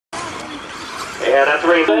Yeah, that's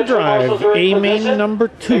right. Drive, A-main number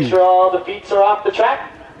 2. Make sure all the feet are off the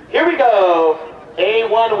track. Here we go.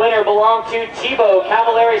 A1 winner belonged to Tebow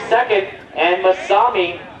Cavallari second, and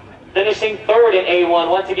Masami finishing third in A1.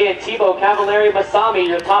 Once again, Tebow Cavallari Masami,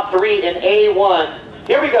 your top 3 in A1.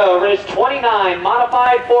 Here we go, race 29,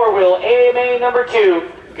 modified 4-wheel, A-main number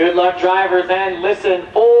 2. Good luck, drivers, and listen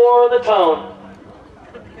for the tone.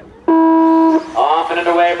 Off and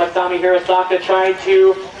underway, Masami Hirosaka trying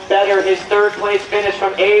to better his third place finish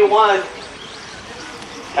from A1.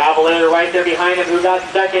 Cavallari right there behind him who got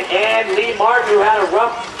second, and Lee Martin who had a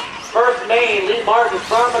rough first main. Lee Martin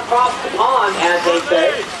from across the pond, as they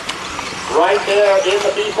say. Right there in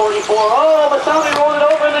the B44. Oh, Masami rolling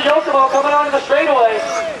over in the Yokomo coming on in the straightaway.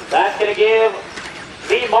 That's going to give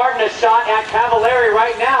Lee Martin a shot at Cavallari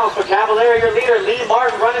right now. So Cavallari, your leader, Lee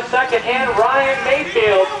Martin running second, and Ryan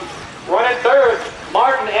Mayfield running third.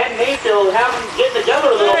 Martin and Mayfield have them get together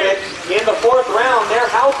a little bit in the fourth round. They're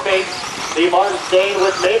housemates. Lee Martin staying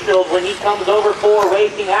with Mayfield when he comes over for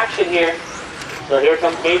racing action here. So here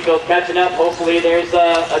comes Mayfield catching up. Hopefully there's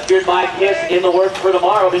a goodbye kiss in the works for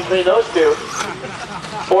tomorrow between those two.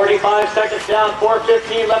 45 seconds down,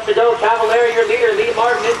 4:15 left to go. Cavallari, your leader, Lee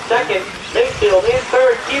Martin in second. Mayfield in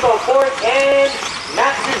third, Tebow fourth, and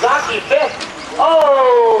Matt Suzaki fifth.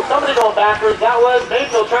 Oh, somebody going backwards. That was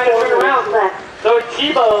Mayfield trying to turn around. So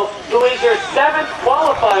Tebow, who is your 7th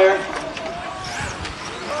qualifier,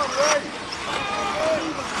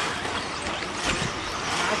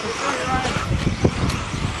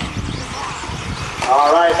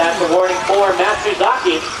 all right, that's a warning for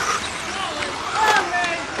Matsuzaki.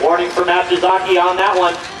 Warning for Matsuzaki on that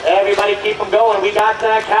one. Everybody keep them going. We got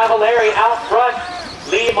Cavallari out front.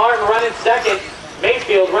 Lee Martin running second.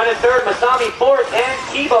 Mayfield running third. Masami fourth. And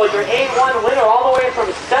Tebow, your A1 winner, all the way from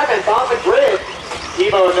 7th on the grid.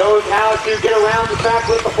 Tebow knows how to get around the track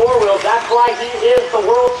with the 4-wheels. That's why he is the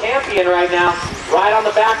world champion right now. Right on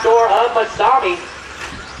the back door of Masami.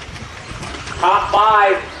 Top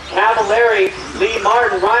 5. Cavallari, Lee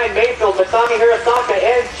Martin, Ryan Mayfield, Masami Hirosaka,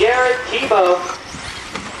 and Jared Tebow.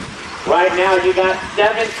 Right now you got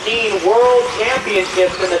 17 world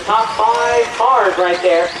championships in the top 5 cars right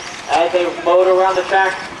there as they motor around the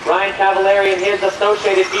track. Ryan Cavallari and his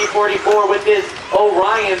associated B44 with his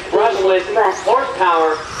Orion brushless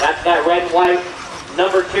horsepower. That's that red and white.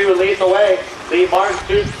 Number 2 leads the way. Lee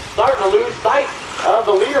Martin starting to lose sight of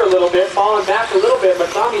the leader a little bit, falling back a little bit.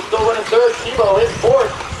 Masami still running third, Tebow is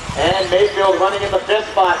fourth. And Mayfield running in the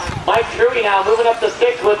 5th spot. Mike Truey now moving up to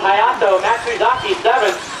 6th with Hayato. Matsuzaki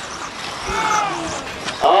 7th.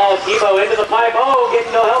 Oh, Tebow into the pipe. Oh,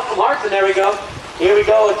 getting no help from Larson. There we go. Here we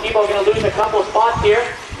go. Tebow going to lose a couple spots here.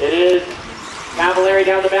 It is Cavallari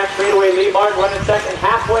down the back straightaway. Lee Martin running second.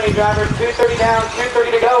 Halfway drivers. 2:30 down.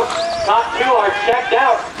 2:30 to go. Top 2 are checked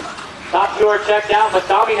out. Top 2 are checked out.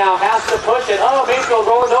 Masami now has to push it. Oh, Mayfield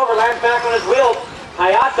rolling over. Lands back on his wheels.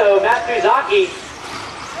 Hayato. Matsuzaki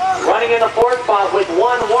running in the 4th spot with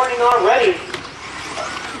 1 warning already.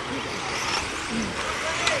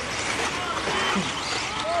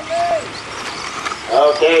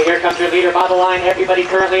 Okay, here comes your leader by the line. Everybody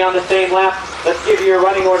currently on the same lap. Let's give you your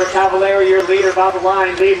running order. Cavallari, your leader by the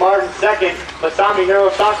line. Lee Martin 2nd. Masami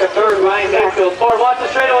Hirosaka 3rd. Ryan Mayfield 4th. Watch the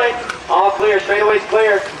straightaway. All clear. Straightaway's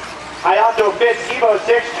clear. Hayato 5th. Tebow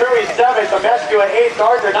 6th. Truey 7th. Ameskua 8th.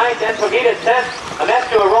 Gardner 9th. And Pavita 10th.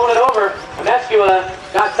 Ameskua rolling it over. Ameskua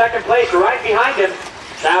got 2nd place right behind him.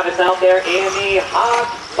 Travis out there in the hot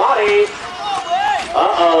body.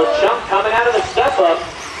 Uh-oh, Chump coming out of the step-up.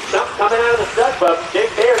 Chump coming out of the step-up.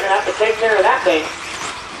 Jake Bayer going to have to take care of that thing.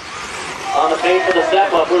 On the face of the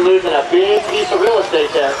step-up, we're losing a big piece of real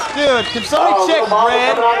estate there. Dude, can somebody check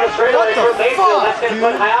Brad? What the fuck? That's going to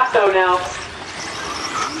put Hayato now.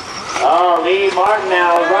 Oh, Lee Martin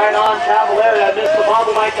now, right on Cavallari. I missed the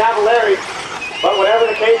bobble by Cavallari. But whatever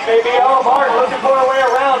the case may be, oh, Martin looking for a way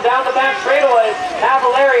around down the back straightaway.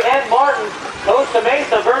 Cavallari and Martin, Costa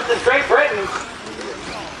Mesa versus Great Britain.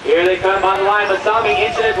 Here they come on the line. Masami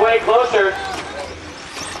inching his way closer.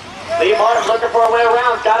 Lee Martin looking for a way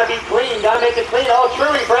around. Got to be clean. Got to make it clean. Oh,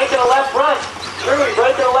 Truey breaking the left front. Truey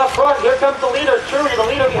breaking the left front. Here comes the leader. Truey, the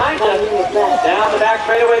leader behind him. Down the back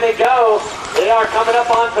straightaway they go. They are coming up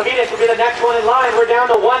on Pavita to be the next one in line. We're down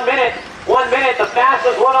to 1 minute. 1 minute. The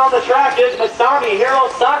fastest one on the track is Masami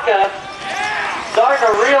Hirosaka. Starting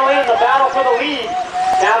to reel in the battle for the lead.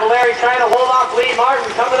 Cavallari trying to hold off Lee Martin.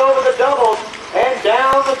 Coming over the doubles. And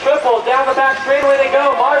down the triples. Down the back straightaway they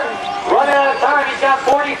go. Martin running out of time. He's got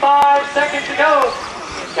 45 seconds to go.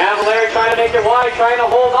 Cavallari trying to make it wide. Trying to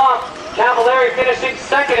hold off. Cavallari finishing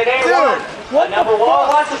second in A1. Number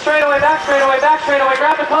one wants the straightaway, back straightaway,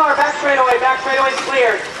 grab the car, back straightaway's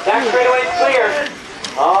clear. Back straightaway's clear.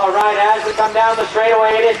 All right, as we come down the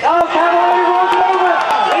straightaway, it is, oh, Cavalieri rolls it over.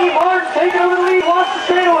 Lee Martin taking over the lead, lost the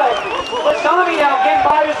straightaway. Masami now getting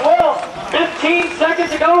by as well. 15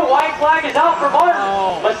 seconds to go, white flag is out for Martin.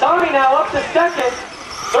 Masami now up to second.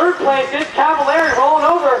 Third place is Cavalieri rolling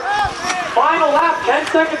over. Final lap, 10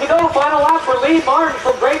 seconds to go. Final lap for Lee Martin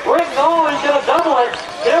from Great Britain. Oh, he's going to double it.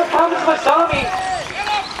 Here comes Masami.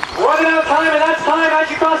 Running out of time, and that's time. As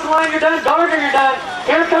you cross the line, you're done. Gardner, you're done.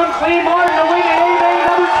 Here comes Lee Martin to win A-Main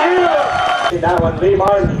number 2. That one, Lee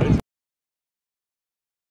Martin.